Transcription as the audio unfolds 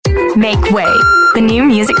Make way. The new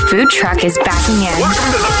music food truck is backing in.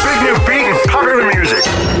 Welcome to the big new beat and popular music.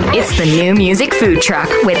 It's the new music food truck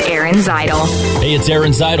with Aaron Zytle. Hey, it's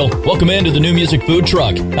Aaron Zytle. Welcome into the new music food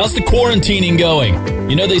truck. How's the quarantining going?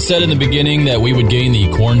 You know, they said in the beginning that we would gain the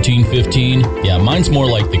quarantine 15. Yeah, mine's more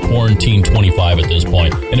like the quarantine 25 at this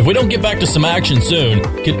point. And if we don't get back to some action soon,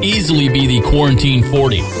 could easily be the quarantine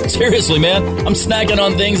 40. Seriously, man, I'm snacking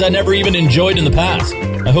on things I never even enjoyed in the past.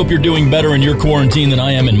 I hope you're doing better in your quarantine than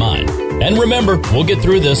I am in mine. And remember, we'll get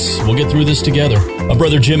through this. We'll get through this together. My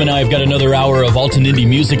brother Jim and I have got another hour of alt and indie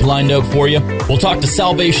music lined up for you. We'll talk to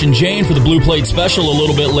Salvation Jayne for the Blue Plate Special a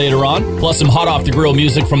little bit later on, plus some hot off the grill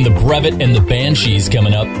music from the Brevet and the Banshees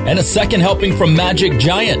coming up, and a second helping from Magic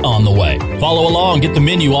Giant on the way. Follow along, get the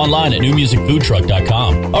menu online at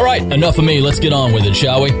newmusicfoodtruck.com. All right, enough of me. Let's get on with it,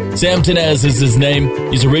 shall we? Sam Tinnesz is his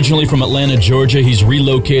name. He's originally from Atlanta, Georgia. He's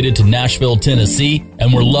relocated to Nashville, Tennessee,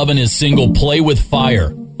 and we're loving his single Play With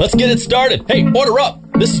Fire. Let's get it started. Hey, order up.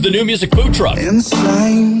 This is the new music food truck.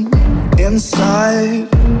 Insane, inside,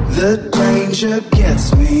 the danger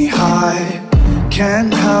gets me high.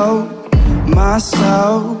 Can't help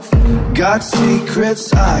myself, got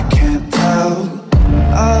secrets I can't tell.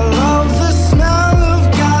 I love the smell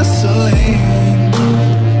of gasoline.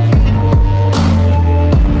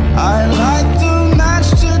 I like the match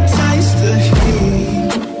to taste the heat.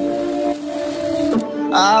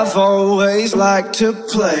 I've always liked to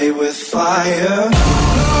play with fire.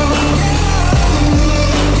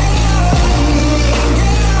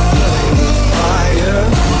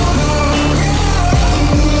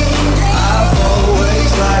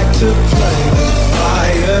 To play with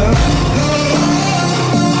fire.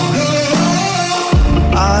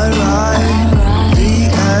 I ride the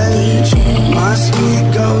edge, my speed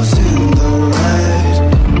goes in the red.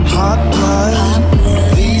 Hot blood,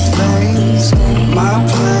 these veins, my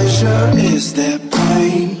pleasure is their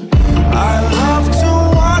pain. I love to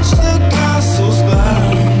watch the castles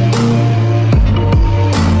burn.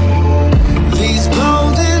 These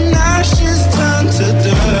golden ashes turn to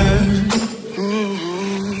dirt.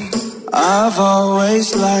 I've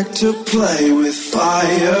always liked to play with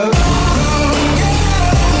fire.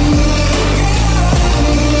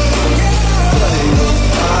 Play with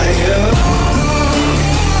fire.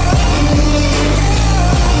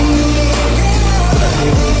 Play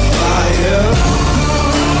with fire.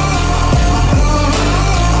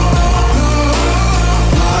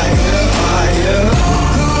 Fire, fire.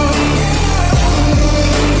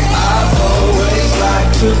 I've always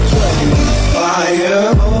liked to play with fire.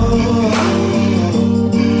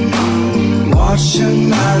 Watching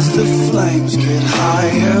as the flames get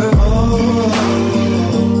higher.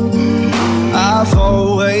 I've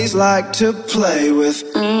always liked to play with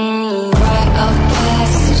rite of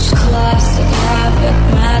passage, classic habit,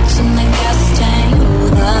 matching the gas tank. Ooh,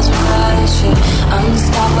 that's right, shit.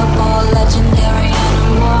 Unstoppable, legendary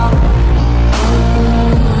animal.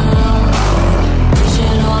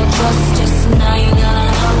 Digital justice, now you gotta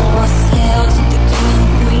know what's hell to the king and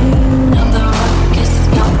queen of the ruckus.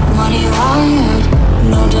 Got money wired,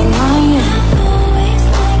 no denying. I've always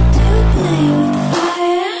liked to play with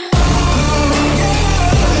fire. Play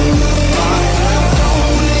with fire. I've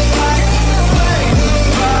always liked to play with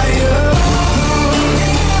fire.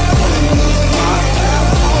 Play with fire.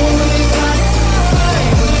 I've always liked to play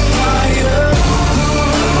with fire.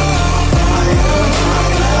 Fire, fire.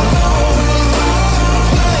 I've always liked to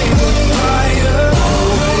play with fire.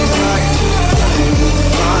 Always liked to play with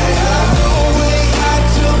fire. I've always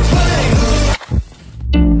liked to play with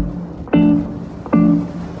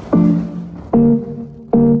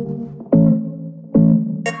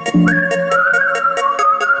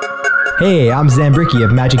Hey, I'm Zambricki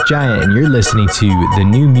of Magic Giant, and you're listening to the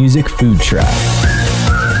new music food truck.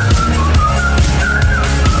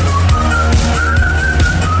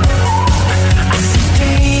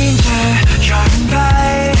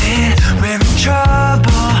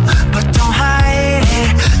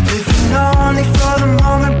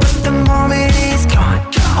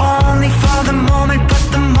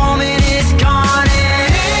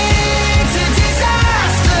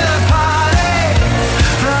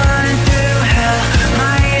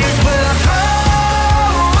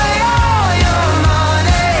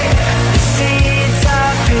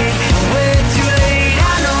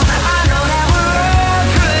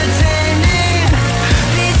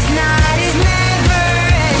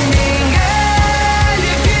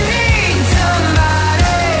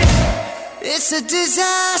 It's a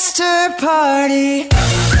disaster party.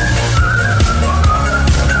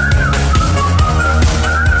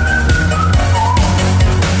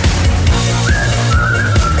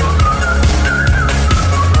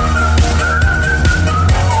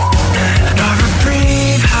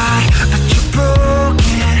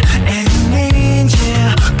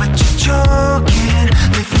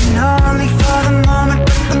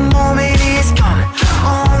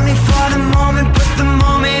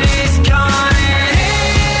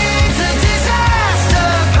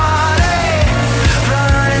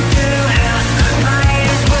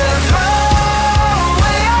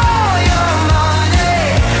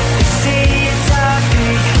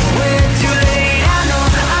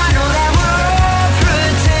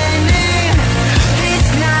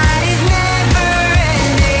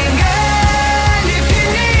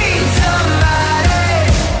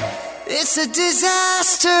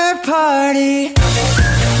 party.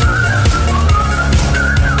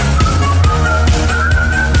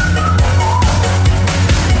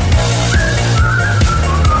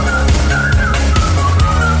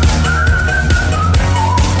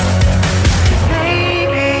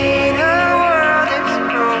 Maybe the world is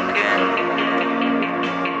broken,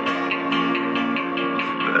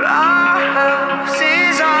 but our house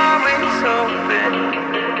is always open.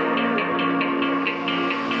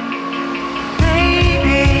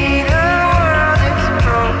 Maybe the world is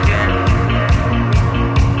broken,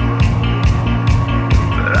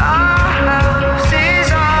 but our house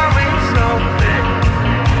is always open.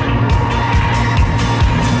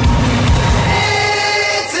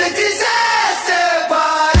 It's a disaster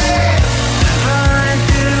party. Run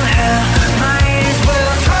through hell, might as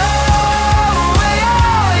well throw away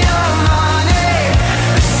all your money.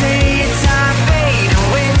 Say it's our fate,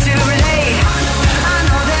 we're too late. I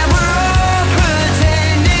know that we're all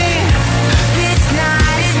pretending this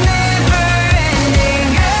night is never ending.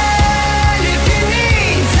 And if you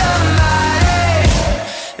need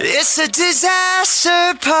somebody, it's a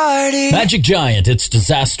disaster party. Magic Giant, it's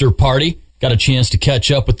Disaster Party. Got a chance to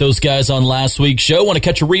catch up with those guys on last week's show. Want to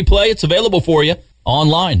catch a replay? It's available for you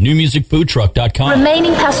online, newmusicfoodtruck.com.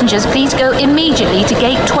 Remaining passengers, please go immediately to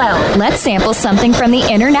gate 12. Let's sample something from the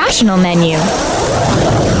international menu.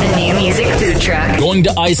 The new music food truck. Going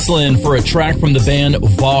to Iceland for a track from the band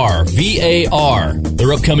VAR, V-A-R.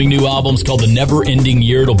 Their upcoming new album's called The Never Ending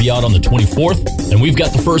Year. It'll be out on the 24th. And we've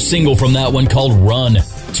got the first single from that one called Run.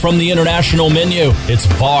 It's from the international menu. It's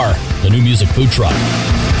VAR, the new music food truck.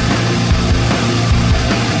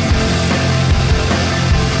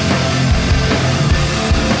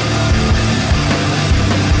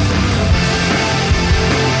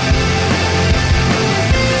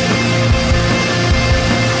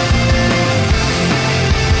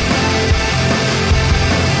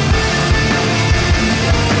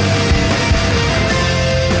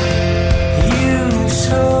 You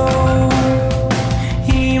so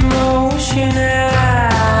emotional.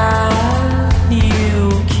 You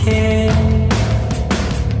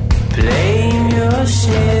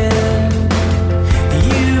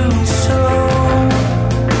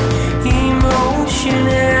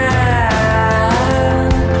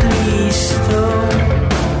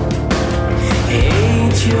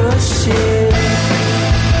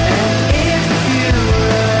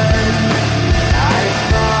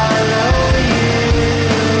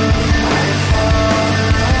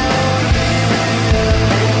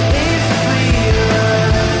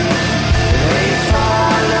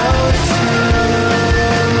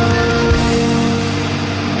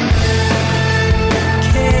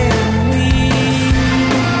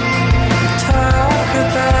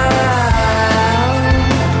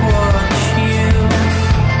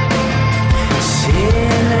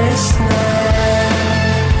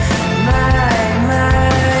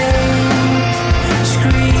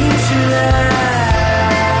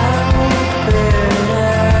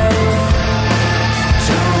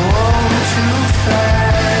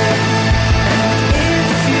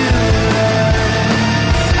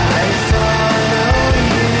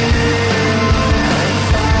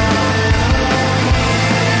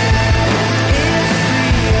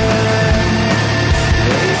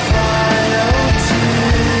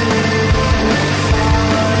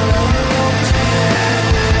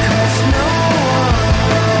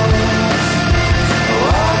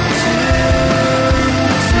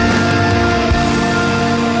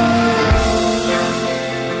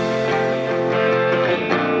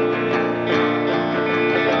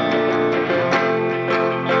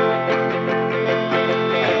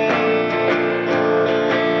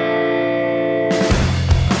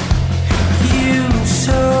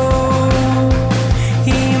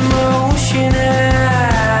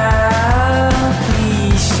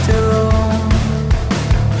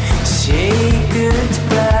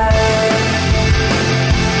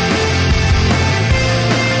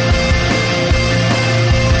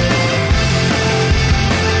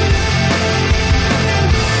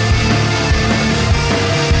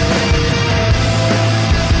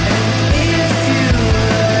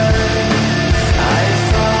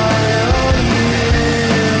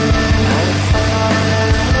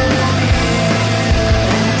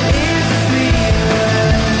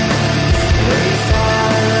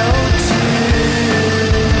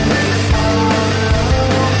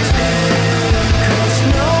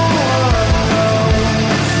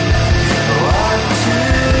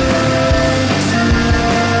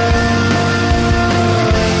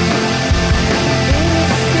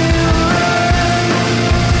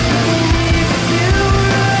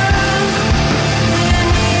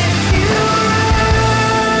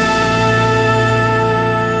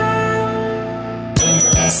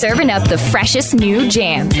serving up the freshest new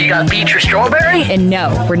jams. You got peach or strawberry? And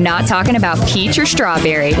no, we're not talking about peach or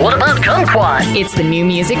strawberry. What about kumquat? It's the new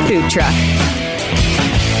music food truck.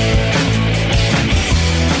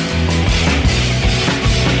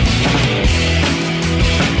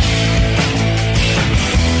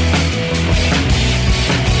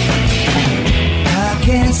 I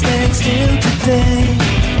can't stand still today.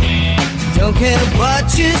 Don't care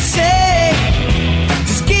what you say.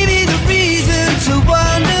 Just give me the reason to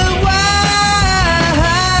wonder why.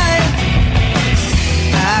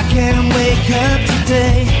 I can't wake up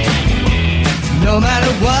today, no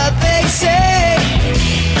matter what they say.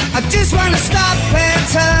 I just wanna stop and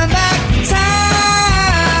turn back time.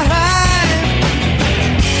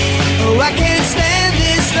 Oh, I can't stand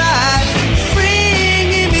this life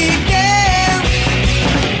bringing me down,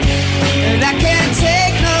 and I can't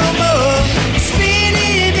take no more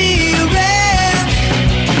spinning me around.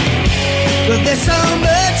 But there's so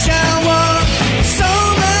much I want, so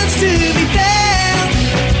much to be found.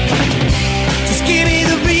 Just give me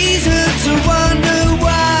the reason to wonder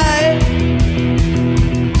why.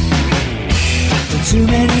 But too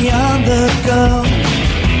many on the go,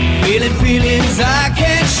 feeling feelings I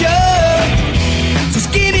can't show. Just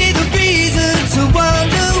give me the reason to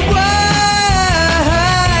wonder why.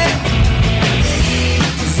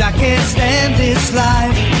 'Cause I can't stand this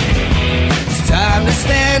life. It's time to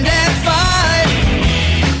stand and fight.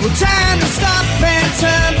 Well, time to stop and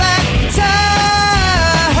turn back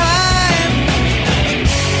time.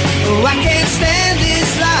 Oh, I can't stand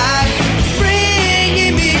this life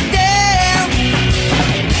bringing me down,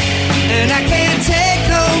 and I can't take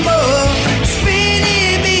no more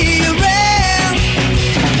spinning me around.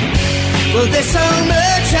 Well, there's so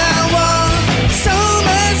much I want, so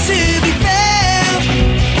much to be found.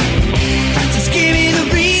 Just give me the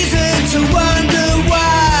reason to wonder why.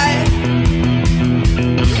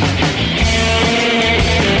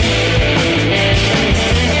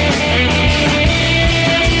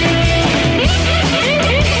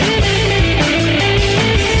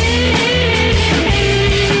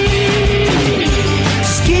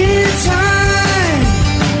 Just give me the time,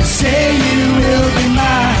 say you will be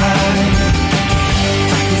mine.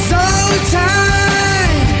 'Cause all the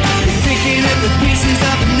time you're picking up the pieces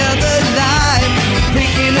of another life,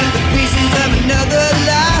 picking up the pieces of another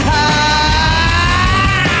life.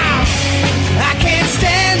 I can't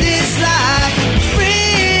stand this life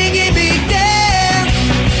bringing me down,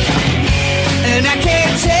 and I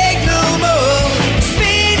can't take no more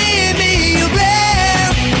spinning me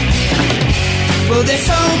around. Well, there's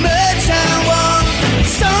so much I want,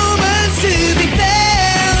 so much to be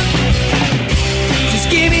found. Just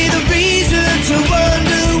give me the reason to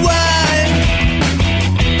wonder why.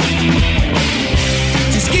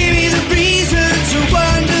 Just give me the reason to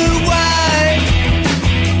wonder why.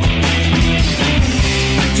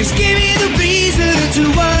 Just give me the reason to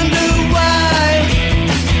wonder why.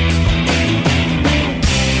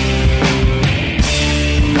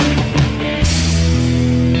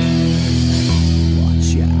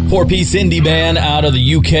 4-piece indie band out of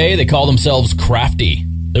the UK. They call themselves Crafty.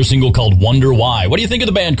 Their single called Wonder Why. What do you think of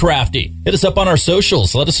the band Crafty? Hit us up on our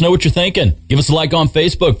socials. Let us know what you're thinking. Give us a like on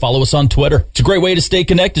Facebook. Follow us on Twitter. It's a great way to stay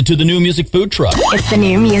connected to the new music food truck. It's the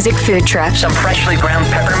new music food truck. Some freshly ground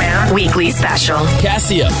peppermint. Weekly special.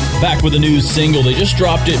 Cassia, back with a new single. They just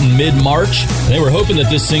dropped it in mid-March. They were hoping that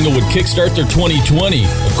this single would kickstart their 2020.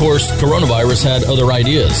 Of course, coronavirus had other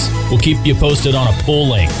ideas. We'll keep you posted on a full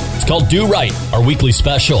length. It's called Do Right, our weekly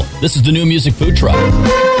special. This is the new music food truck.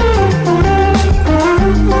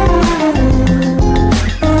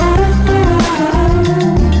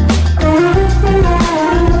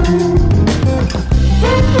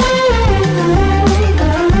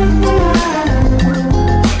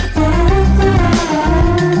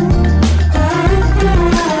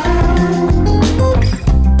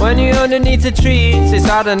 When you're underneath the trees, it's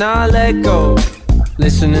hard to not let go.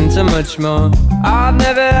 Listening to much more. I've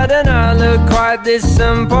never had an outlook quite this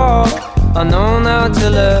simple. I know now to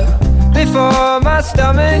look before my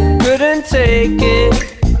stomach couldn't take it,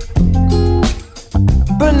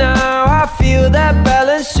 but now I feel that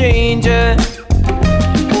balance changing.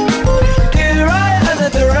 Do right and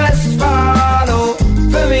let the rest follow.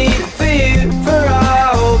 For me, for you, for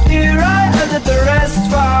all. Do right and let the rest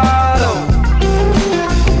follow.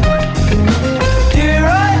 Do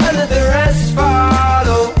right and let the rest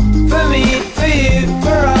follow. For me, for you,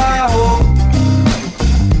 for all.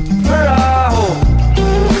 For all.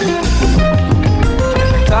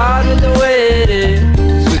 Tired of the way it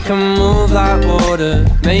is. We can move like water,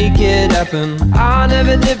 make it happen. I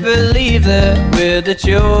never did believe that we're the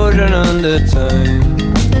children under time.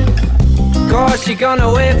 Go or she gonna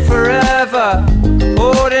wait forever?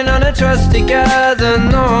 Holding on to trust together,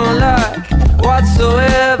 no luck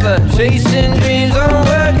whatsoever. Chasing dreams don't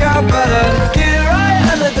work out better. Get right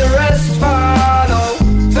and let the rest follow.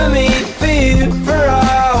 For me, for you, for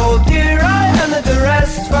all. Get right and let the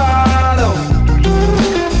rest follow.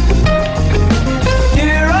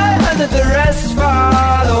 Get right and let the rest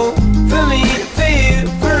follow. For me, for you,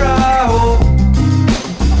 for all.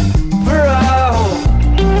 For all.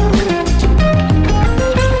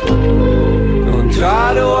 Don't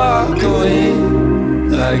try to walk away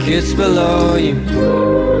like it's below you.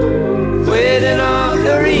 Waiting on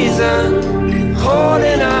the reason,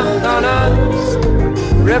 holding out on us.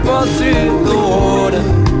 Ripple through the water,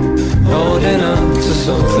 holding on to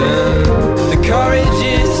something. The courage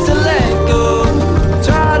is to let go.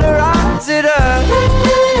 Try to rise it up.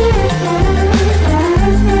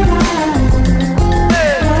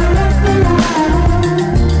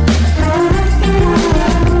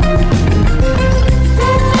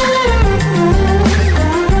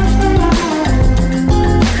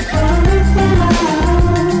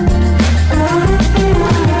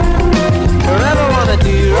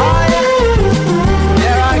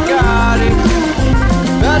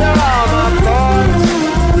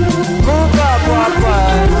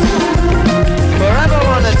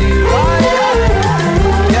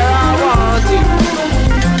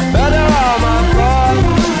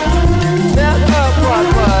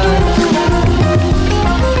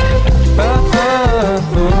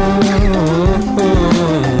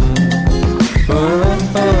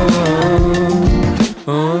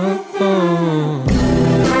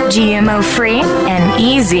 GMO free and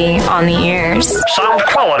easy on the ears. Sound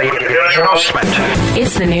quality adjustment.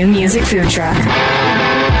 It's the new music food truck.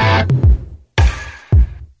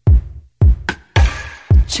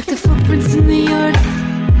 Check the footprints in the yard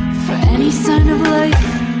for any sign of life.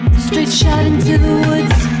 Straight shot into the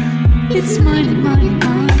woods. It's mine, mine,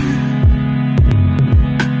 mine.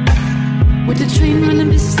 With the train running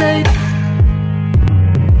beside.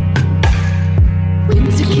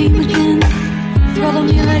 Winter came again. Throttle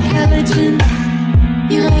me like halogen.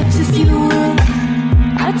 You like to see the world.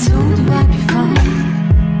 I told you I'd be fine.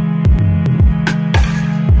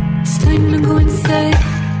 It's time to go inside.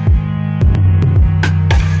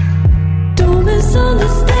 Don't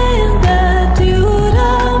misunderstand that, dude.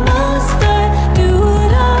 I must die,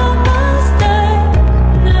 dude. I must die.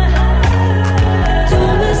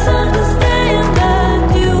 Don't misunderstand that,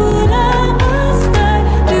 dude. I must die,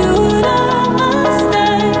 dude. I must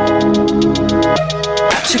die.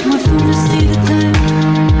 Check my phone to see the time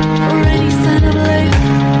or any sign of life.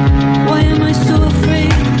 Why am I so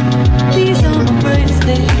afraid? These are my brightest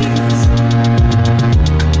days.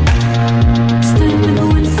 It's time to go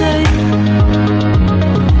inside.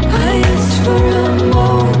 I asked for a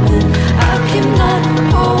moment, I cannot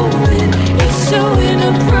hold it. It's so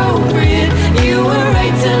inappropriate. You were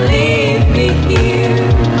right to leave me here.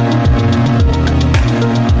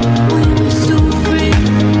 Why am I so afraid?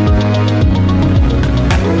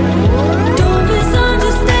 Don't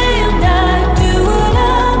misunderstand that, dude. I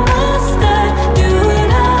must die,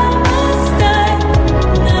 dude. I must die.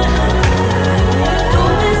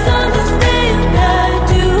 Don't misunderstand that,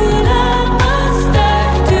 dude. I must die,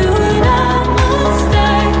 dude. I must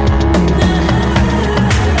die.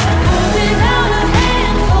 Holding out a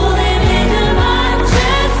hand, folding into my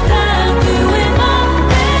chest. I'm doing my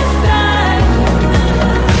best.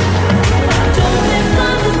 Don't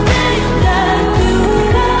misunderstand that,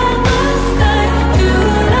 dude. I must die,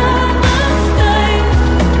 dude. I must die.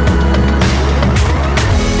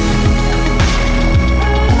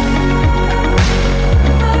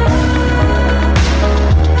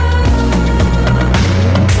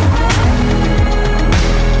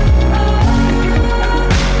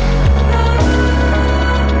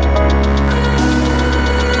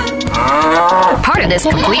 Part of this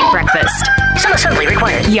complete breakfast. Some assembly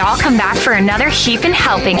required. Y'all come back for another heaping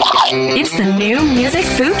helping. It's the new music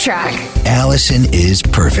food truck. Allison is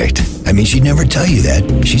perfect. I mean, she'd never tell you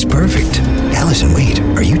that. She's perfect. Allison, wait,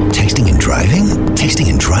 are you texting and driving? Texting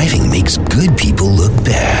and driving makes good people look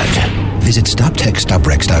bad. Visit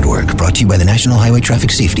StopTextStopWrecks.org, brought to you by the National Highway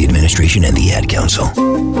Traffic Safety Administration and the Ad Council.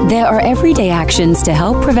 There are everyday actions to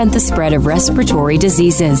help prevent the spread of respiratory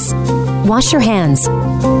diseases. Wash your hands.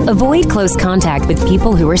 Avoid close contact with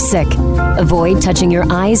people who are sick. Avoid touching your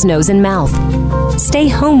eyes, nose, and mouth. Stay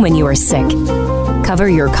home when you are sick. Cover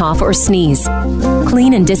your cough or sneeze.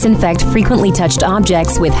 Clean and disinfect frequently touched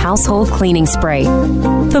objects with household cleaning spray.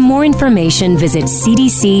 For more information, visit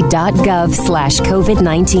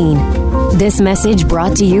cdc.gov/COVID-19. This message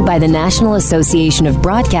brought to you by the National Association of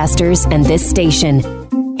Broadcasters and this station.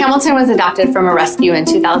 Hamilton was adopted from a rescue in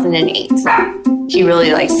 2008. He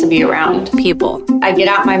really likes to be around people. I get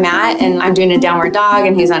out my mat and I'm doing a downward dog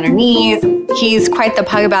and he's underneath. He's quite the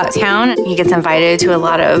pug about town. He gets invited to a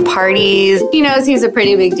lot of parties. He knows he's a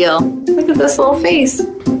pretty big deal. Look at this little face.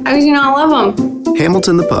 How could you not love him?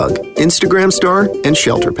 Hamilton the Pug, Instagram star, and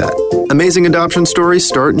shelter pet. Amazing adoption stories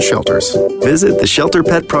start in shelters. Visit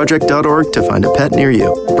theshelterpetproject.org to find a pet near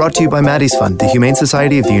you. Brought to you by Maddie's Fund, the Humane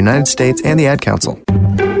Society of the United States, and the Ad Council.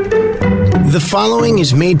 The following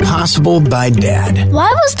is made possible by Dad.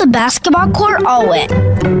 Why was the basketball court all wet?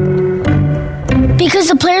 Because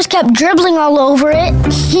the players kept dribbling all over it.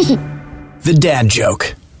 The dad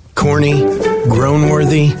joke. Corny,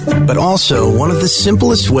 grown-worthy, but also one of the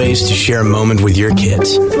simplest ways to share a moment with your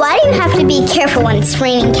kids. Why do you have to be careful when it's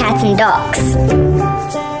raining cats and dogs?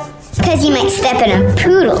 Because you might step in a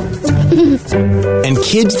poodle. And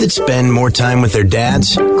kids that spend more time with their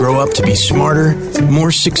dads grow up to be smarter,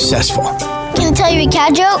 more successful. Can I tell you a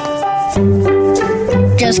cat joke?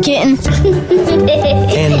 Just kidding.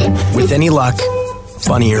 And with any luck,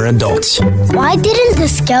 funnier adults. Why didn't the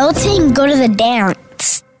skeleton go to the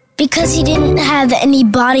dance? Because he didn't have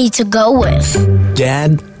anybody to go with.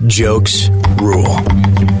 Dad jokes rule.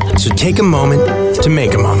 So take a moment to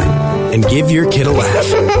make a moment and give your kid a laugh.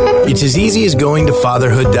 It's as easy as going to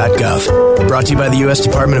fatherhood.gov. Brought to you by the U.S.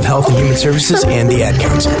 Department of Health and Human Services and the Ad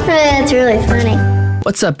Council. That's really funny.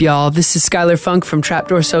 What's up, y'all? This is Skylar Funk from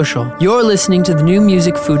Trapdoor Social. You're listening to the new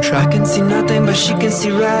music food truck. I can see nothing, but she can see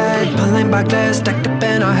red. Pulling by glass, stacked up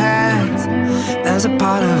in our hands. There's a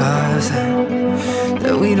part of us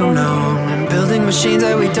that we don't know. And building machines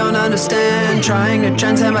that we don't understand. Trying to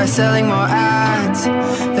transcend by selling more ads.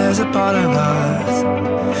 There's a part of us.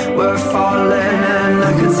 We're falling, and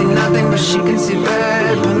I can see nothing, but she can see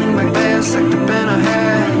red. Pulling by glass, stacked up in our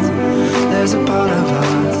hands. There's a part of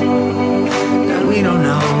us that we don't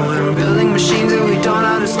know. And we're building machines that we don't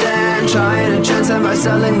understand. Trying to transcend by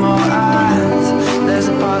selling more ads. There's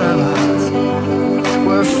a part of us.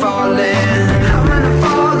 We're falling. I'm in the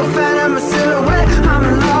fog, a phantom, a silhouette. I'm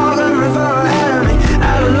in log, a river ahead of me.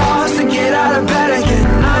 At a loss to get out of bed again.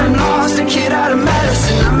 I'm lost, a kid out of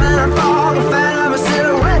medicine. I'm in a fog, a phantom, a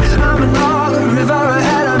silhouette. I'm in log, a river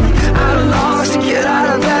ahead of me. At a loss to get out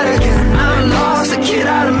of bed again. I'm lost, a kid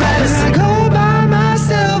out of medicine. I go by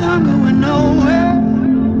myself, I'm going nowhere.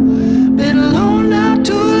 Been alone now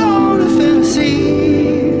too long to feel a sea.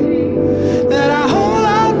 That I hold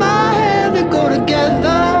out my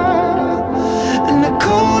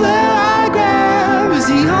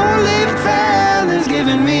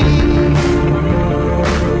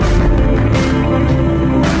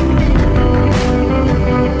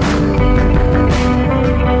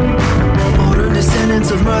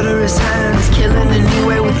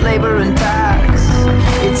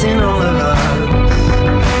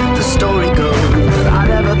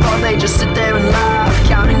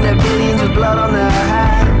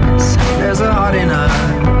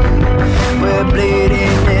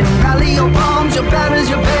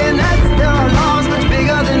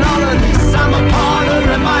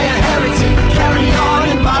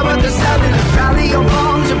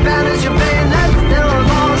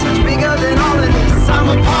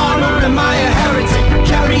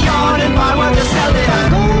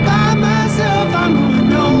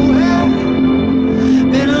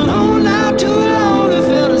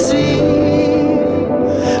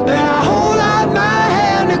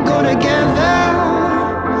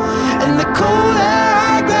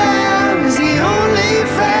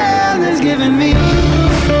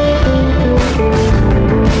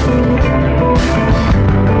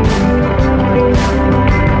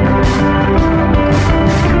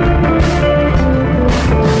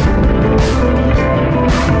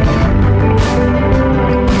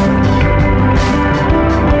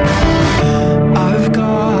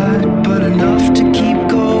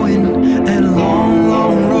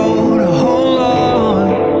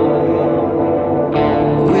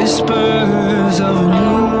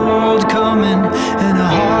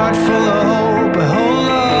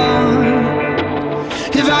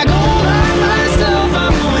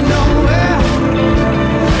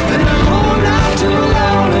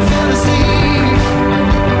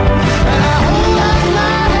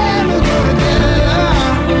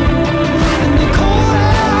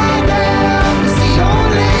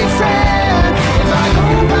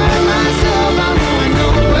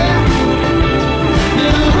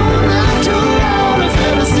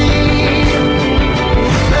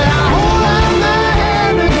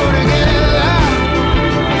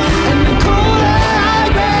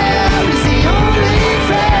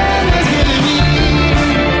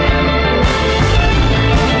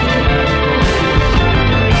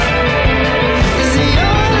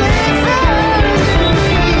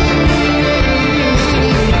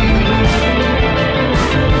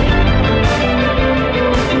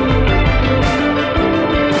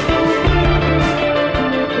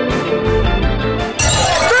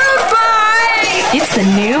It's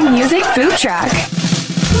the New Music Food Truck.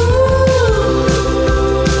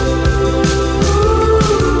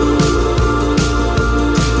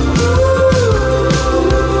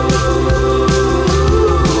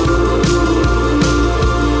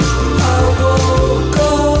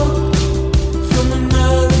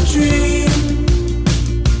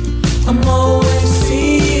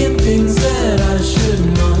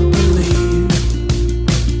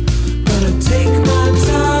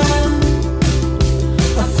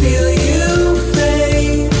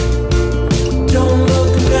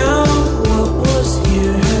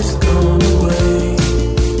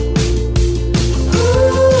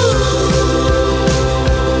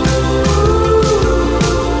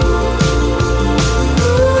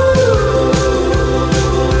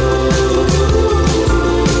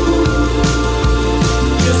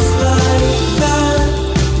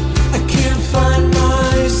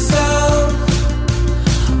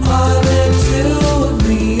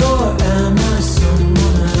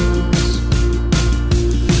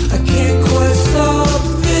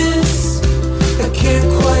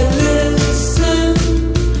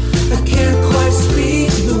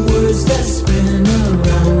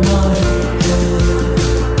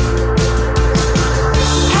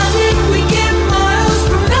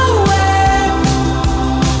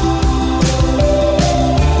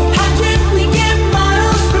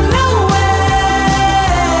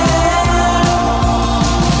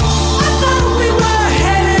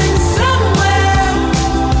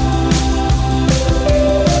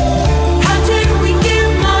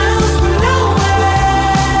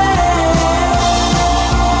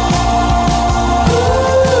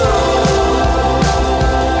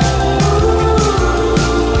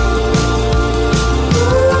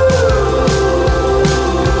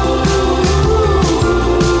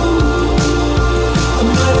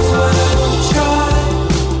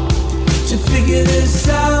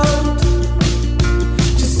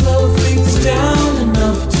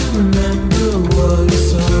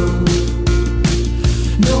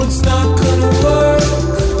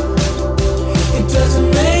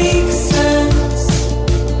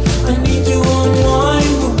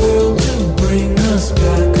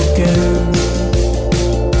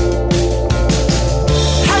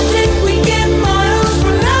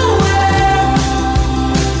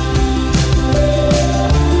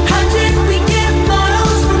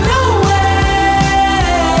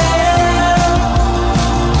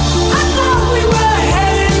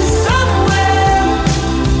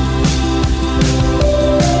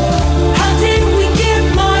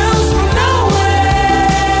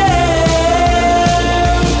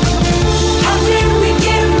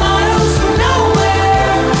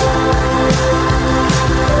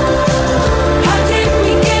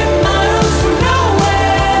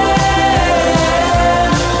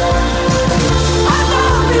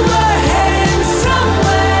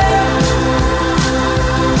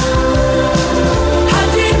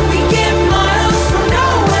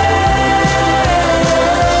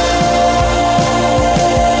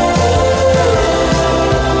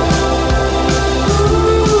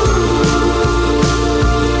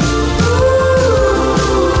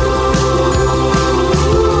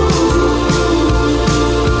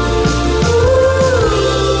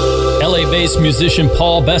 Musician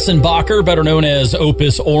Paul Bessenbacher, better known as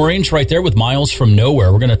Opus Orange, right there with Miles from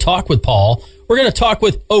Nowhere. We're going to talk with Paul. We're going to talk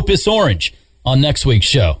with Opus Orange on next week's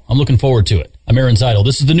show. I'm looking forward to it. I'm Aaron Zytle.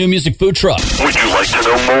 This is the New Music Food Truck. Would you like to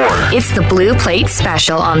know more? It's the Blue Plate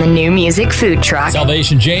Special on the New Music Food Truck.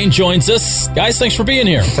 Salvation Jayne joins us. Guys, thanks for being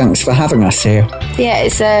here. Thanks for having us here. Yeah,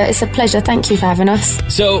 it's a pleasure. Thank you for having us.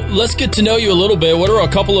 So let's get to know you a little bit. What are a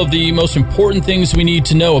couple of the most important things we need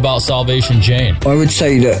to know about Salvation Jayne? I would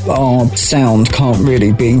say that our sound can't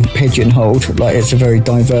really be pigeonholed. Like, it's a very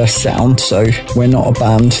diverse sound, so we're not a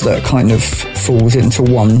band that kind of falls into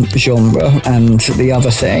one genre. And the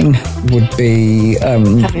other thing would be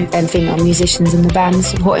having female musicians in the band,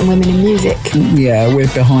 supporting women in music. Yeah,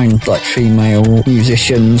 we're behind like female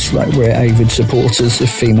musicians. Like, we're avid supporters of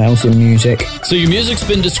females in music. So your music's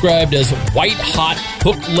been described as white hot,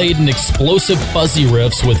 hook-laden, explosive fuzzy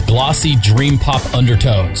riffs with glossy dream pop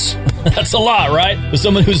undertones. That's a lot, right? For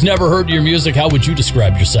someone who's never heard your music, how would you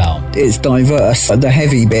describe your sound? It's diverse. The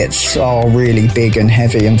heavy bits are really big and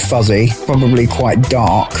heavy and fuzzy, probably quite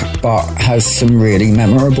dark, but has some really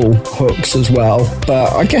memorable hooks as well.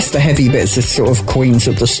 But I guess the heavy bits are sort of Queens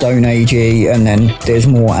of the Stone Age-y, and then there's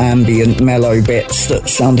more ambient, mellow bits that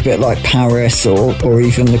sound a bit like Paris or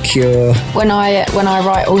even The Cure. When I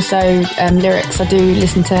write also lyrics, I do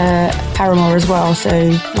listen to Paramore as well, so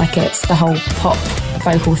like it's the whole pop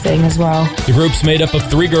vocal thing as well. The group's made up of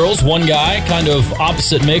 3 girls, 1 guy, kind of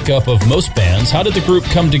opposite makeup of most bands. How did the group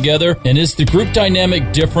come together, and is the group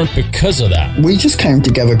dynamic different because of that? We just came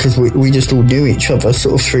together because we just all knew each other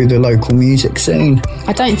sort of through the local music scene.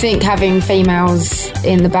 I don't think having females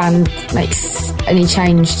in the band makes any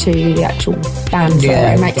change to the actual band.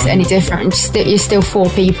 Yeah, it makes it any different. You're still 4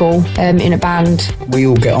 people in a band. We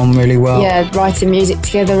all get on really well. Yeah, writing music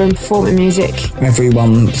together and performing music.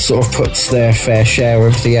 Everyone sort of puts their fair share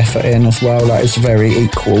of the effort in as well. Like, it's a very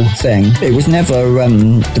equal thing. It was never,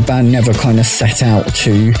 the band never kind of set out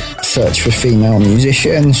to search for female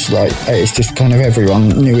musicians. Like, it's just kind of everyone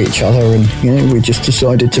knew each other, and, you know, we just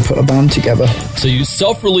decided to put a band together. So you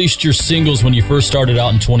self-released your singles when you first started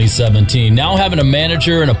out in 2017. Now having a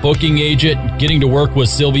manager and a booking agent, getting to work with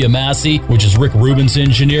Sylvia Massey, which is Rick Rubin's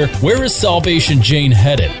engineer, where is Salvation Jayne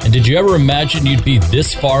headed? And did you ever imagine you'd be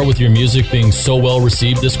this far with your music being so well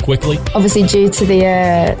received this quickly? Obviously, due to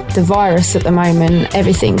the virus at the moment,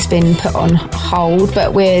 everything's been put on hold,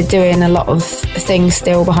 but we're doing a lot of things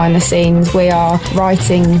still behind the scenes. We are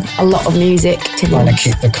writing a lot of music to trying to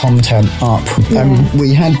keep the content up.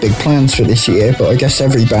 We had big plans for this year, but I guess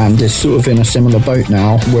every band is sort of in a similar boat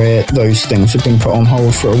now, where those things have been put on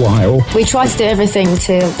hold for a while. We try to do everything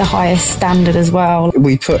to the highest standard as well.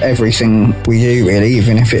 We put everything we do, really,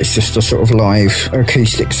 even if it's just a sort of live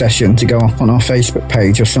acoustic session, to go up on our Facebook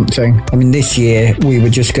page or something. I mean, this year we were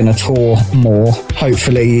just going to tour more.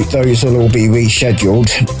 Hopefully those will all be rescheduled.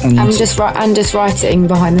 And just writing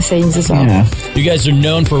behind the scenes as well. Yeah. You guys are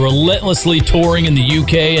known for relentlessly touring in the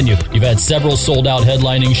UK, and you've had several sold-out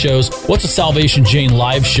headlining shows. What's a Salvation Jayne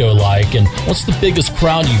live show like, and what's the biggest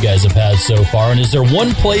crowd you guys have had so far? And is there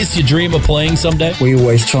one place you dream of playing someday? We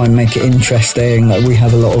always try and make it interesting. Like, we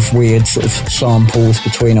have a lot of weird sort of samples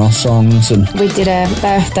between our songs. And we did a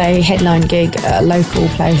birthday headline gig at a local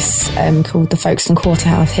place called the Folkestone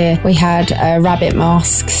Quarterhouse here. We had rabbit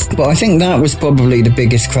masks. But I think that was probably the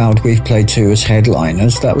biggest crowd we've played to as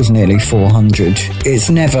headliners. That was nearly 400. It's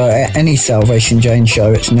never any Salvation Jayne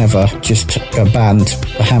show. It's never just a band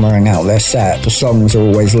hammering out their set. The songs are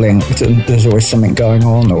always linked, and there's always something going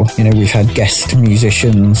on. Or, you know, we've had guest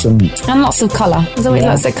musicians and lots of colour. There's always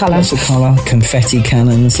lots of colour. Lots of colour. Confetti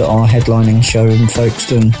cannons at our headlining show in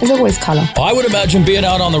Folkestone. There's always colour. I would imagine being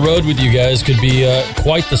out on the road with you guys could be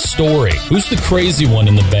quite the story. Who's the crazy one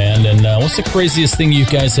in the band, and what's the craziest thing you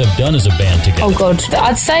guys have done as a band together? Oh God,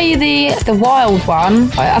 I'd say the wild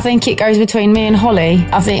one. I think it goes between me and Holly.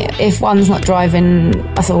 I think if one's not driving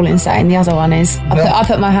us all insane, the other one is. I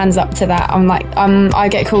put my hands up to that. I'm like, I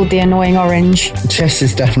get called the annoying orange. Jess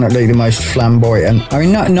is definitely the most flamboyant. I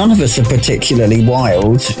mean, none of us are particularly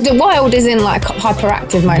wild. The wild is in like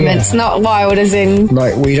hyperactive moments, not wild as in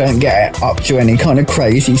like we don't get up to any kind of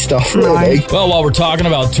crazy stuff, really. No. Well, while we're talking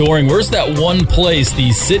about touring, where's that one place,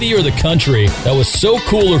 the city or the country, that was so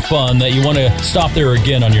cool or fun that you want to stop there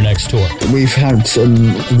again on your next tour? We've had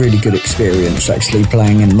some really good experience actually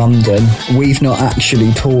playing in London. We've not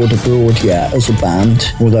actually toured abroad yet as a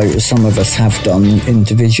band, although some of us have done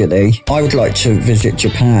individually. I would like to visit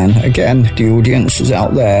Japan again. The audiences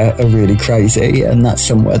out there are really crazy, and that's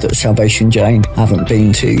somewhere that Salvation Jayne haven't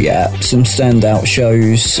been to yet. Some standout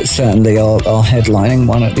shows certainly are headlining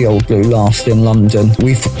one at the Old Blue Last in London.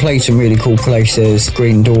 We've played some really cool places.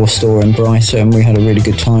 Green Door Store in Brighton, we had a really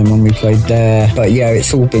good time when we played there. But yeah,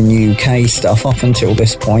 it's all been UK stuff up until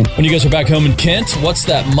this point. When you guys are back home in Kent, what's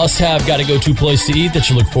that must-have, gotta-go-to place to eat that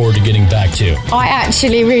you look forward to getting back to? I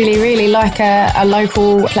actually really like a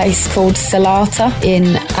local place called Salata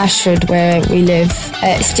in Ashford where we live.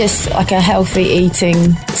 It's just like a healthy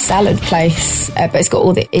eating salad place, but it's got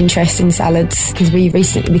all the interesting salads because we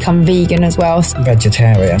recently become vegan as well.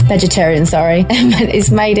 Vegetarian, sorry. But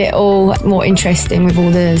it's made it all more interesting with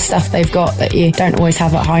all the stuff they've got that you don't always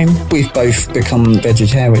have at home. We've both become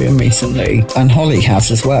vegetarian recently, and Holly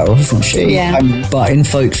has as well, hasn't she? Yeah. But in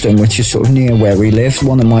Folkestone, which is sort of near where we live,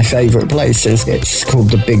 one of my favourite places, it's called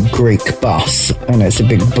the Big Greek Bus, and it's a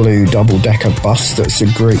big blue double-decker bus that's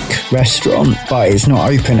a Greek restaurant, but it's not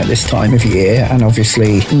open at this time of year, and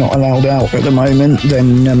obviously not allowed out at the moment,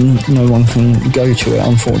 then no one can go to it,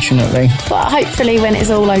 unfortunately. But hopefully when it's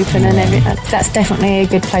all open and everything, that's definitely a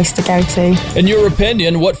good place to go to. In your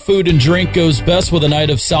opinion, what food and drink goes best with a night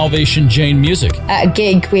of Salvation Jayne music? At a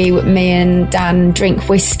gig, me and Dan drink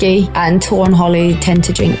whiskey, and Tor and Holly tend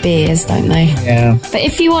to drink beers, don't they? Yeah. But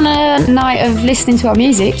if you want a night of listening to our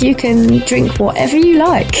music, you can drink whatever you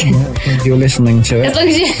like. If you're listening to it. As long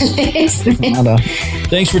as you're listening.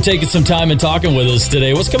 Thanks for taking some time and talking with us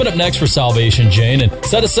today. What's coming up next for Salvation, Jayne? And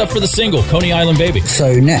set us up for the single, Coney Island Baby.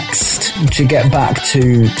 So next, to get back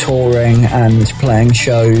to touring and playing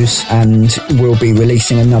shows, and we'll be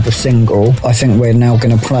releasing another single, I think we're now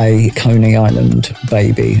going to play Coney Island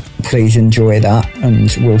Baby. Please enjoy that,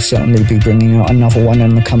 and we'll certainly be bringing out another one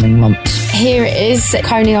in the coming months. Here it is,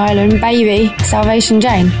 Coney Island Baby, Salvation,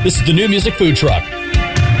 Jayne. This is the New Music Food Truck.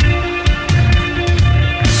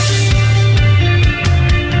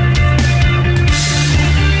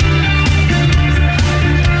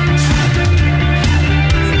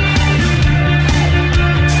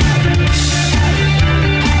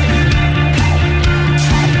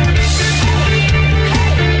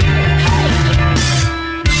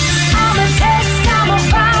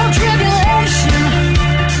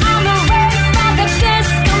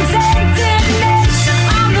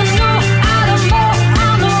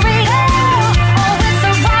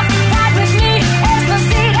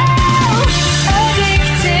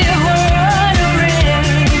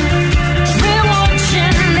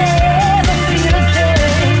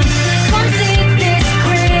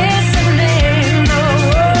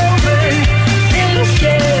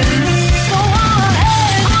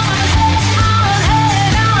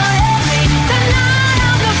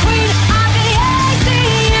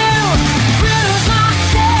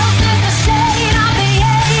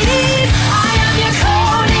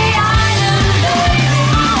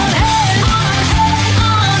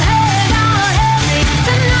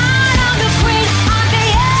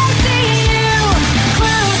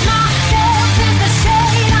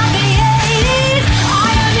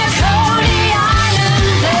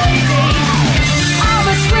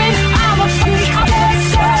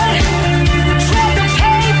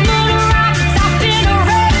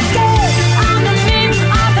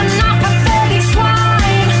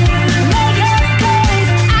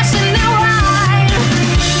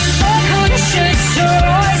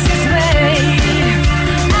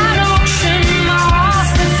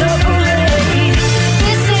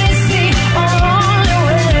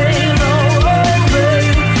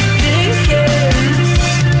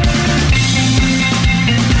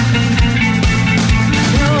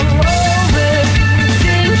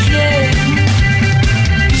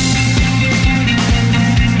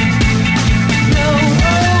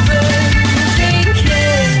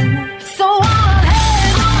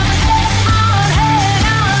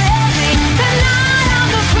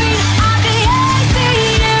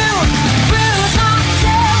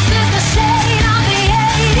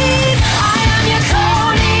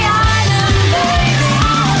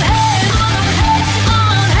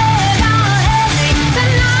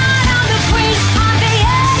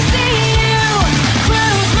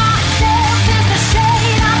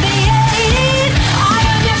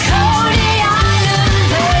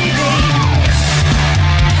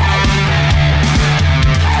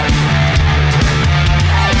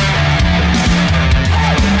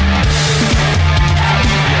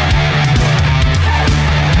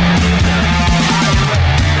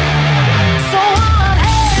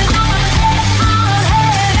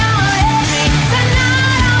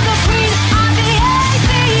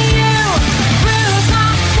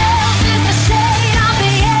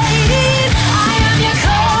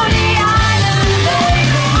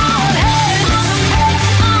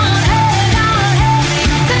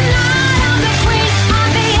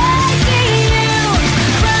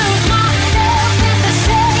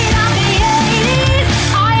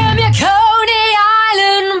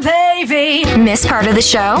 Miss part of the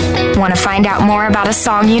show? Want to find out more about a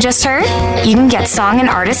song you just heard? You can get song and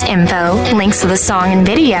artist info, links to the song and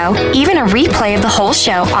video, even a replay of the whole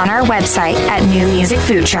show on our website at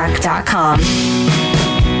newmusicfoodtruck.com.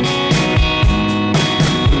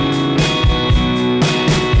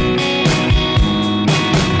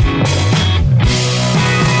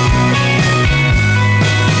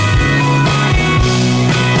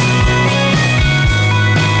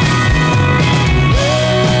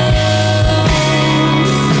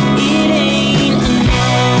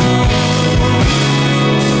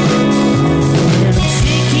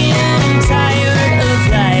 Tired of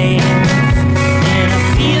life, and I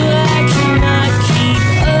feel like you're not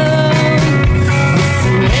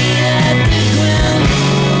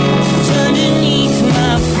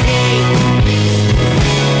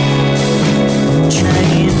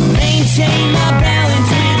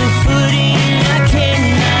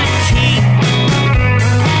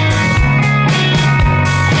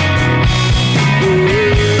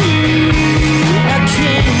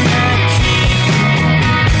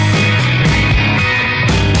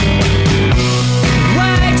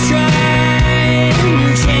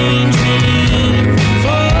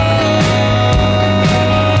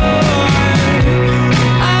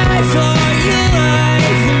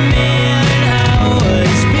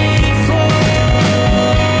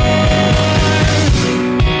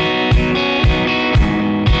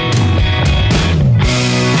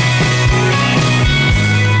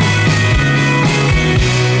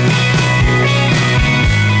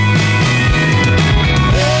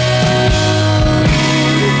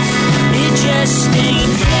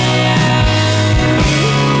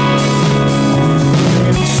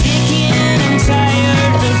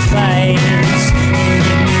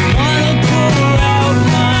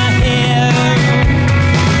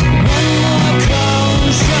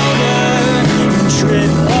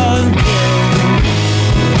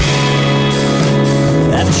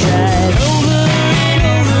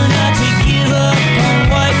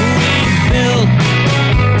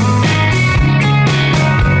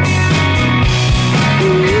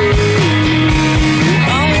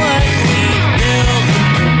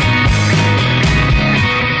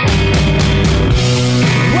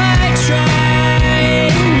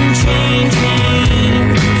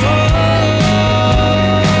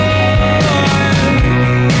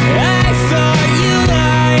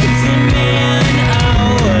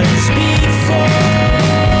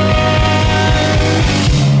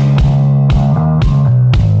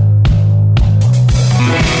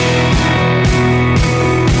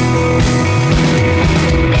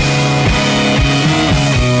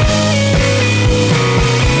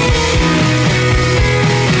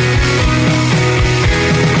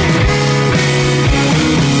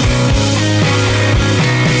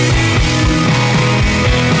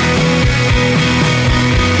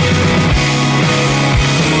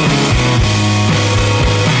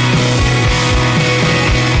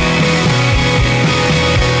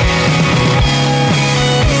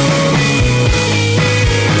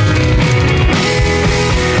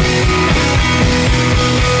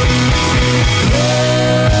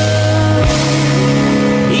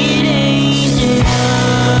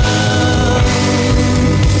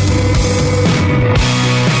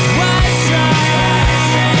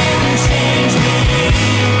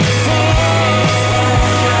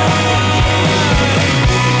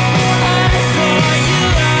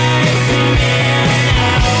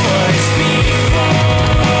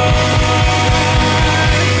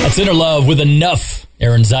That's Innerlove with Enough.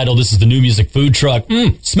 Aaron Zytle, this is the new music food truck.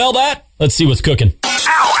 Smell that? Let's see what's cooking. Ow,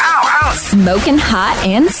 ow, ow. Smoking hot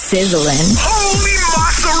and sizzling. Holy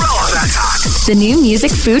mozzarella, that's hot. The new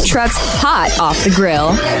music food truck's hot off the grill.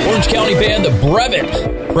 Orange County band Brevet,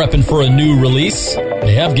 prepping for a new release.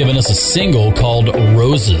 They have given us a single called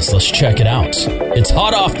Roses. Let's check it out. It's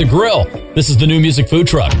hot off the grill. This is the new music food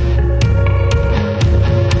truck.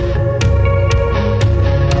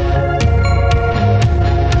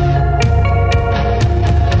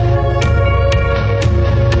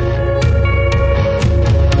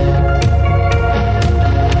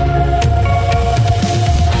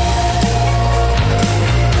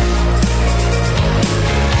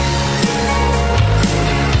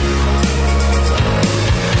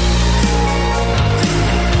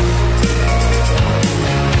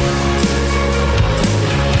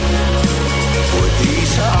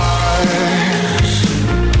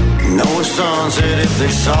 They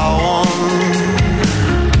saw one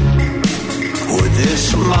with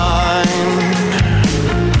this mind,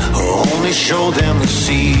 only show them the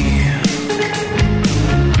sea.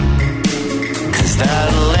 'Cause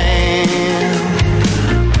that land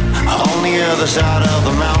on the other side of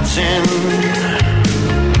the mountain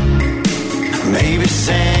may be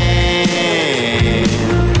sand,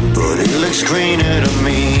 but it looks greener to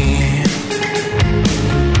me.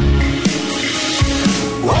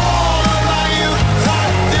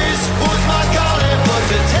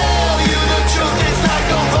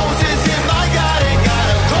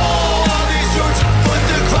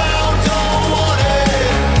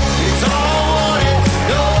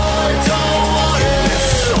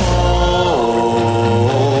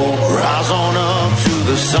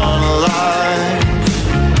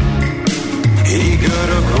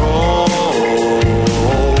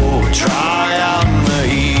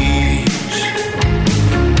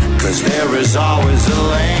 There's always a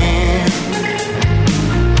land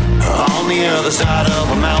on the other side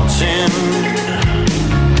of a mountain,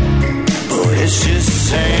 but it's just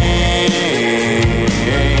sand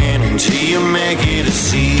until you make it a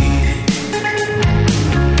sea.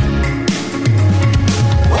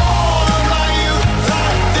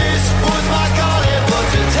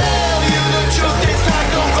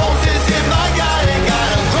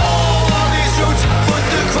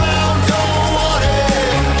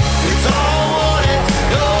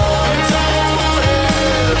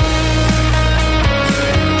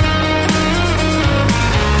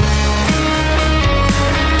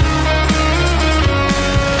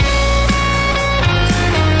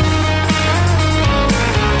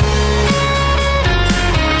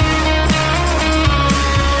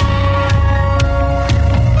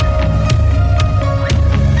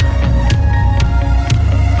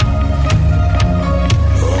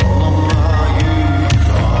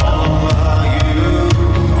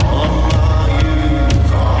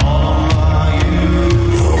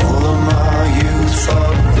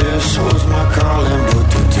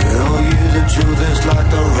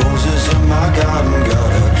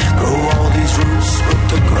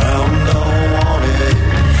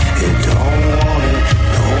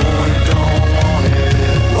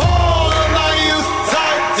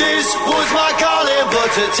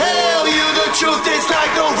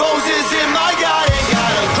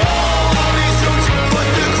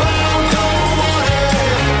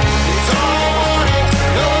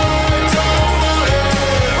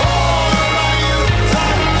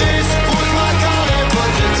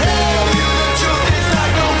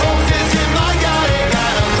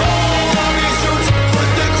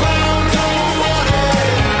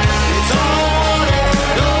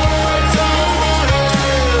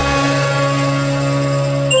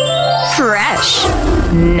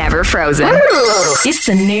 Never frozen. It's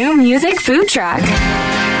the new music food truck.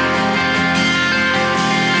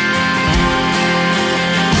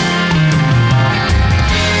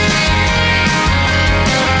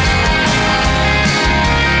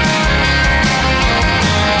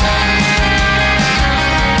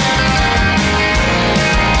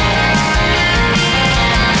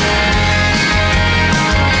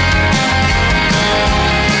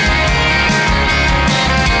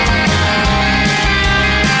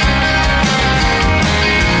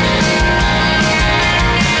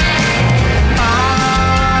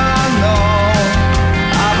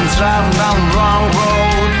 Driving down the wrong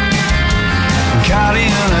road,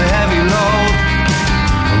 carrying a heavy load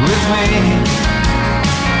with me.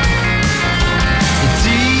 It's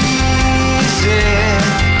easy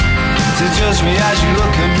to judge me as you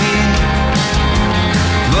look at me,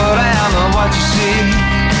 but I am not what you see.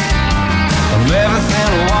 I'm everything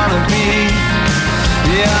I wanna be.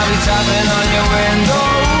 Yeah, I'll be tapping on your window.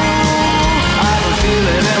 I can feel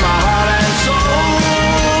it in my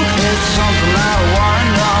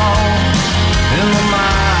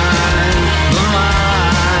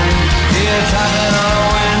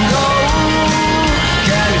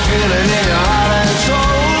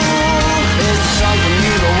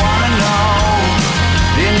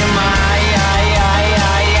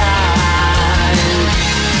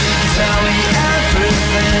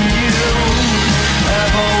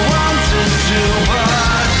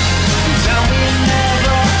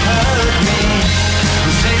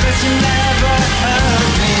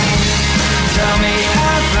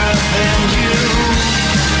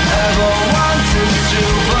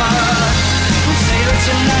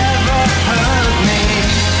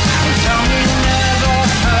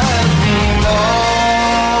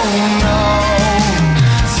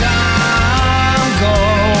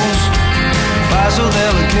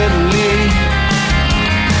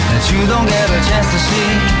you don't get a chance to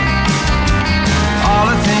see all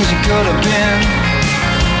the things you could have been.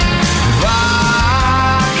 If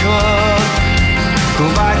I could go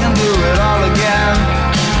back and do it all again,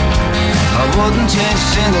 I wouldn't change a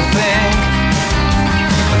single thing.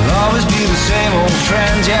 I'll always be the same old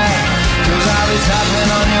friend, yeah. 'Cause I'll be tapping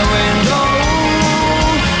on your window,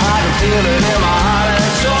 I can feel it in my heart and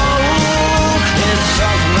soul. It's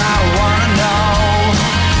something I wanna know.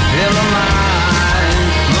 In my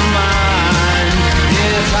mind,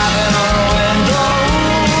 yeah, tapping on the window.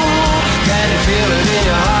 Can you feel it in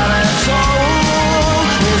your heart and soul?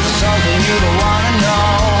 It's something you don't wanna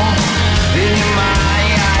know. In your mind.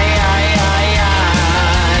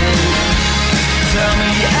 Tell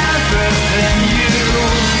me everything you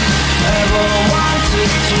ever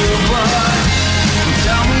wanted to, but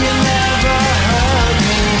tell me you never heard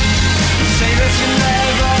me. Say that you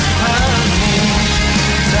never heard me.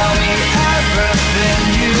 Tell me everything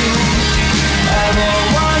you ever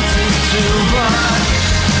wanted to, but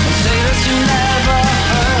say that you never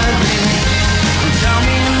heard me. Tell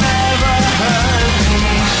me you never heard me.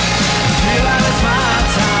 I feel like it's my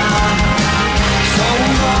time, so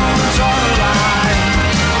I'm gonna draw the line.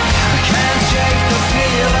 I can't shake the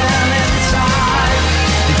feeling inside.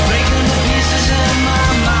 It's breaking the pieces in my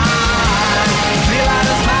mind. I feel like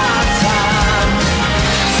it's my time,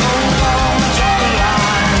 so I'm gonna draw the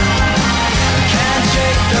line. I can't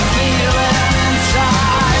shake the feeling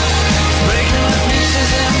inside. It's breaking the pieces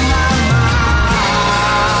in my mind.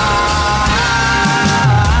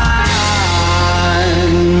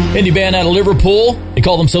 Indie band out of Liverpool. They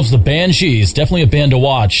call themselves the Banshees. Definitely a band to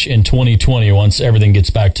watch in 2020 once everything gets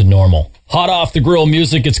back to normal. Hot off the grill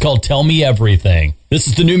music. It's called Tell Me Everything. This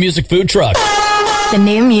is the New Music Food Truck. The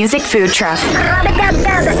New Music Food Truck.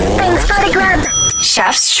 Thanks for the grub.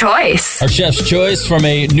 Chef's Choice. Our Chef's Choice from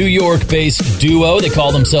a New York-based duo. They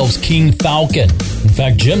call themselves King Falcon. In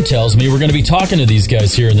fact, Jim tells me we're going to be talking to these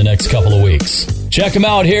guys here in the next couple of weeks. Check them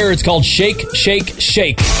out here. It's called Shake, Shake,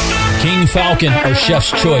 Shake. King Falcon, our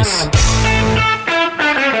Chef's Choice.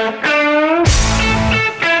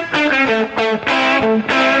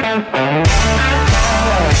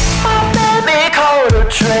 My baby caught a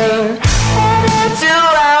train, headed to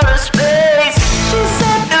outer space. She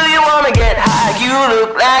said, do you wanna get high? You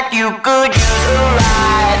look like you could use a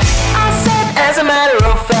ride. I said, as a matter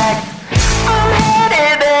of fact, I'm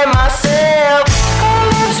headed there myself. Her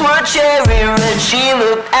lips were cherry red. She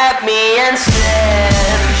looked at me and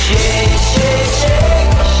said, shake, shake,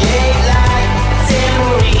 shake, shake like a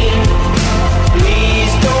tambourine.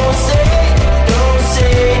 Please don't say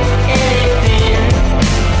anything.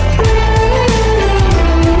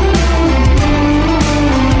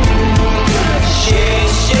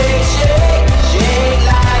 Shake, shake, shake, shake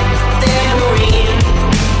like a tambourine.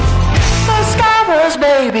 The sky was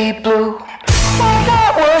baby blue, my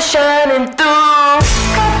light was shining through.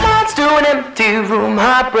 Cut lights to an empty room,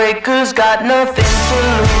 heartbreakers got nothing to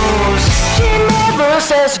lose. She never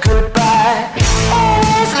says goodbye,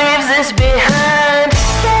 always leaves this behind.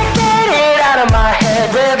 Can't get it out of my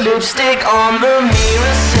head, red lipstick on the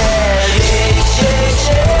mirror said, shake, shake,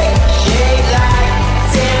 shake, shake like a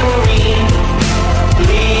tambourine.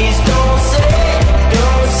 Please don't say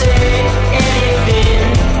anything.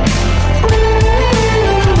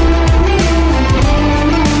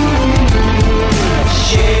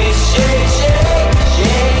 Shake, shake, shake,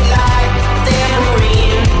 shake like a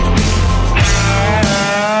tambourine.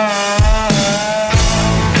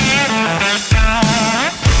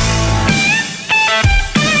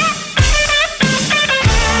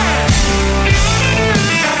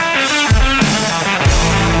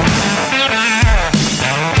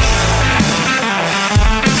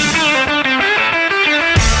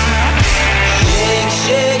 Shake,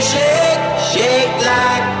 shake, shake, shake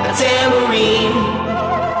like a tambourine.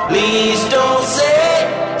 Please don't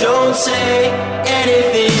say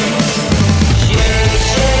anything. Shake,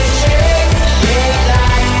 shake, shake, shake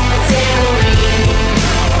like a tambourine.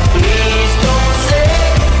 Please don't say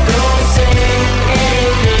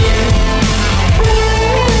anything.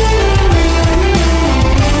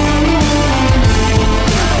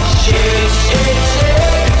 Shake, shake,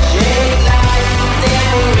 shake, shake like a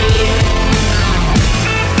tambourine.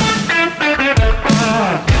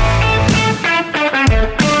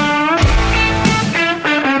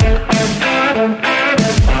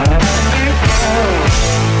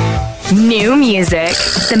 New music,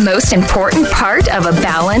 the most important part of a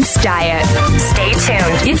balanced diet. Stay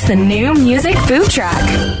tuned. It's the New Music Food Truck.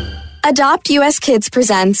 Adopt US Kids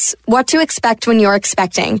presents What to Expect When You're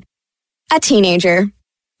Expecting. A teenager.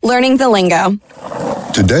 Learning the lingo.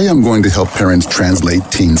 Today I'm going to help parents translate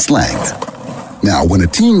teen slang. Now, when a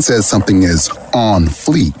teen says something is on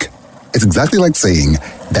fleek, it's exactly like saying,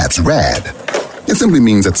 that's rad. It simply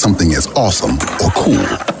means that something is awesome or cool.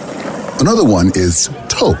 Another one is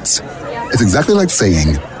totes. It's exactly like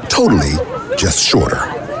saying, totally, just shorter.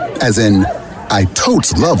 As in, I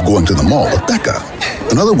totes love going to the mall with Becca.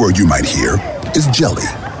 Another word you might hear is jelly.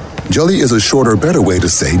 Jelly is a shorter, better way to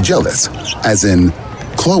say jealous. As in,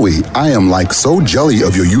 Chloe, I am like so jelly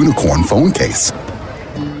of your unicorn phone case.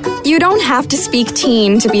 You don't have to speak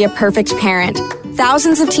teen to be a perfect parent.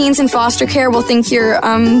 Thousands of teens in foster care will think you're,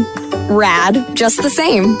 rad just the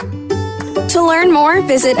same. To learn more,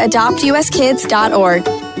 visit adoptuskids.org.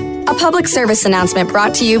 A public service announcement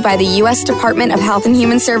brought to you by the U.S. Department of Health and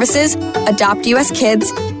Human Services, Adopt U.S.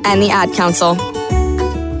 Kids, and the Ad Council.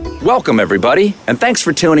 Welcome, everybody, and thanks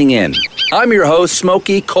for tuning in. I'm your host,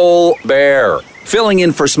 Smokey Cole Bear, filling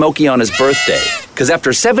in for Smokey on his birthday, because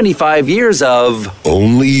after 75 years of...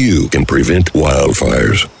 Only you can prevent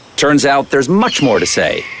wildfires. Turns out there's much more to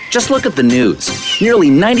say. Just look at the news. Nearly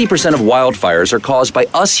 90% of wildfires are caused by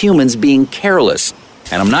us humans being careless.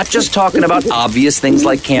 And I'm not just talking about obvious things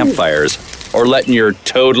like campfires or letting your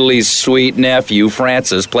totally sweet nephew,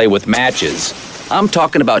 Francis, play with matches. I'm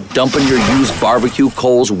talking about dumping your used barbecue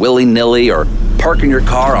coals willy-nilly or parking your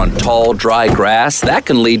car on tall, dry grass. That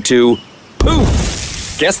can lead to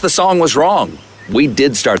poof. Guess the song was wrong. We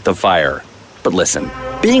did start the fire. But listen,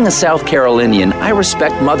 being a South Carolinian, I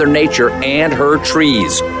respect Mother Nature and her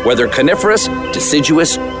trees, whether coniferous,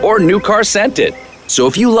 deciduous, or new car scented. So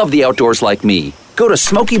if you love the outdoors like me, go to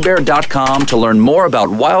SmokeyBear.com to learn more about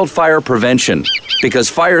wildfire prevention, because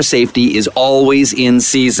fire safety is always in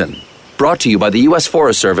season. Brought to you by the U.S.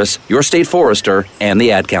 Forest Service, your state forester, and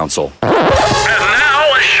the Ad Council. And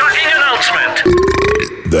now, a shocking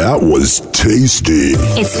announcement. That was tasty.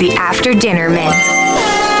 It's the After Dinner Mint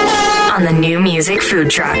on the New Music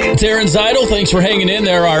Food Truck. Taryn Zytle, thanks for hanging in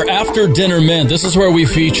there. Our After Dinner Mint. This is where we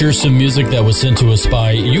feature some music that was sent to us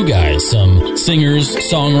by you guys. Some singers,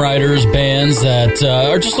 songwriters, bands that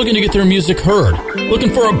are just looking to get their music heard.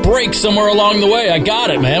 Looking for a break somewhere along the way. I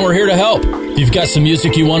got it, man. We're here to help. If you've got some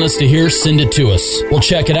music you want us to hear, send it to us. We'll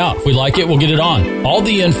check it out. If we like it, we'll get it on. All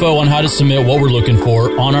the info on how to submit what we're looking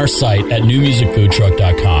for on our site at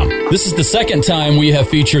newmusicfoodtruck.com. This is the second time we have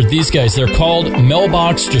featured these guys. They're called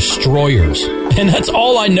Mailbox Destroyers. And that's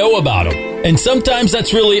all I know about them. And sometimes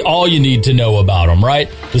that's really all you need to know about them,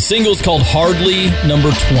 right? The single's called Hardly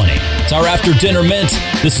Number 20. It's our After Dinner Mint.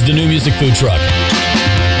 This is the New Music Food Truck.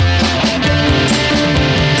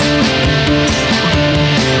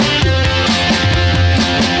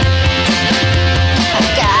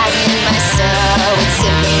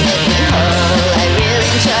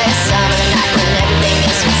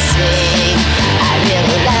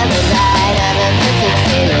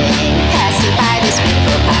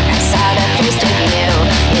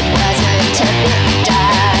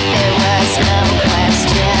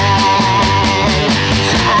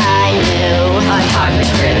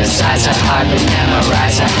 I hardly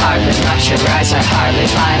memorize, I hardly luxurize, I hardly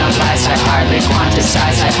finalize, I hardly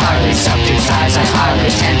quantize, I hardly subdivise, I hardly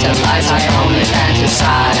tantalize, I only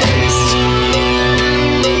fantasize.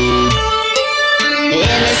 In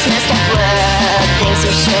this messed up world, things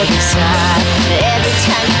are sure bizarre. Every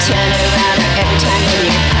time you turn around or every time in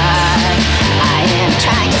your car, I am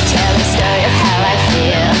trying to tell the story of how I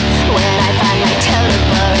feel when I find my total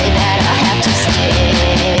glory that I'll have to steal.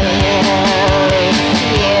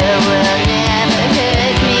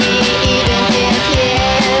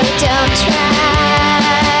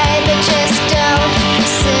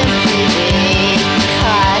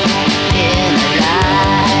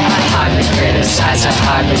 I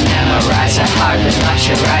hardly memorize, I hardly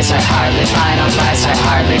luxurize, I hardly finalize, I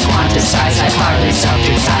hardly quantize, I hardly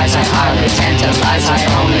subdivise, I hardly tantalize, I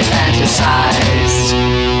only fantasize.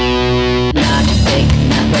 Not fake,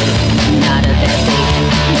 not late, not a bad date,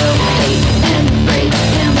 no hate and break,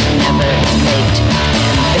 am never late, am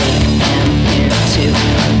fake, am here to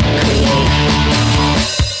create.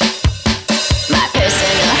 My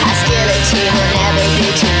personal hostility will never be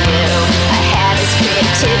to you. I have this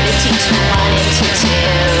creativity to one and to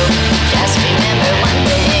two. Just remember one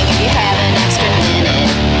thing, if you have an extra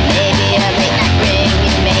minute, maybe a late night ring,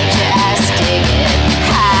 you may just dig it.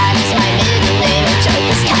 Hot is my middle name, enjoy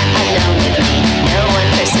this time alone with me. No one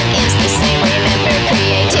person is the same, remember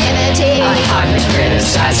creativity. I hardly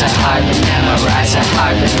criticize, I hardly memorize, I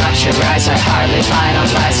hardly luxurize, I hardly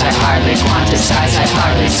finalize, I hardly quantize, I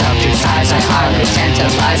hardly subdivise, I hardly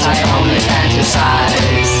tantalize, I only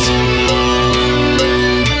fantasize.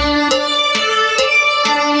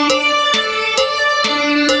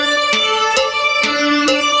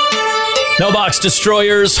 Mailbox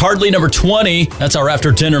Destroyers, Hardly number 20. That's our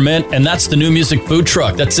after dinner mint, and that's the new music food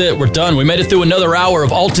truck. That's it. We're done. We made it through another hour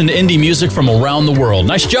of alt and indie music from around the world.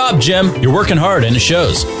 Nice job, Jim. You're working hard, and it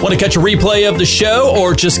shows. Want to catch a replay of the show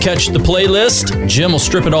or just catch the playlist? Jim will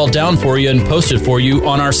strip it all down for you and post it for you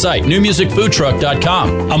on our site,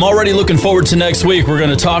 newmusicfoodtruck.com. I'm already looking forward to next week. We're going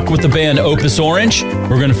to talk with the band Opus Orange.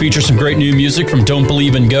 We're going to feature some great new music from Don't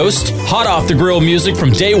Believe in Ghost, hot off the grill music from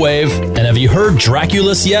Daywave, and have you heard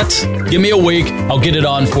Draculus yet? Give me a week, I'll get it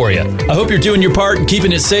on for you. I hope you're doing your part and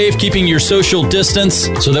keeping it safe, keeping your social distance,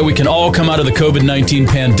 so that we can all come out of the COVID-19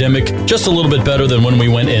 pandemic just a little bit better than when we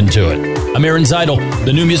went into it. I'm Aaron Zytle.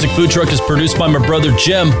 The New Music Food Truck is produced by my brother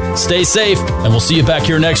Jim. Stay safe, and we'll see you back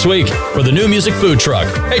here next week for the New Music Food Truck.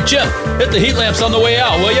 Hey, Jim, hit the heat lamps on the way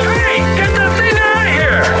out, will you? Hey, get that thing out of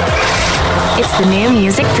here! It's the New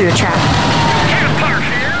Music Food Truck.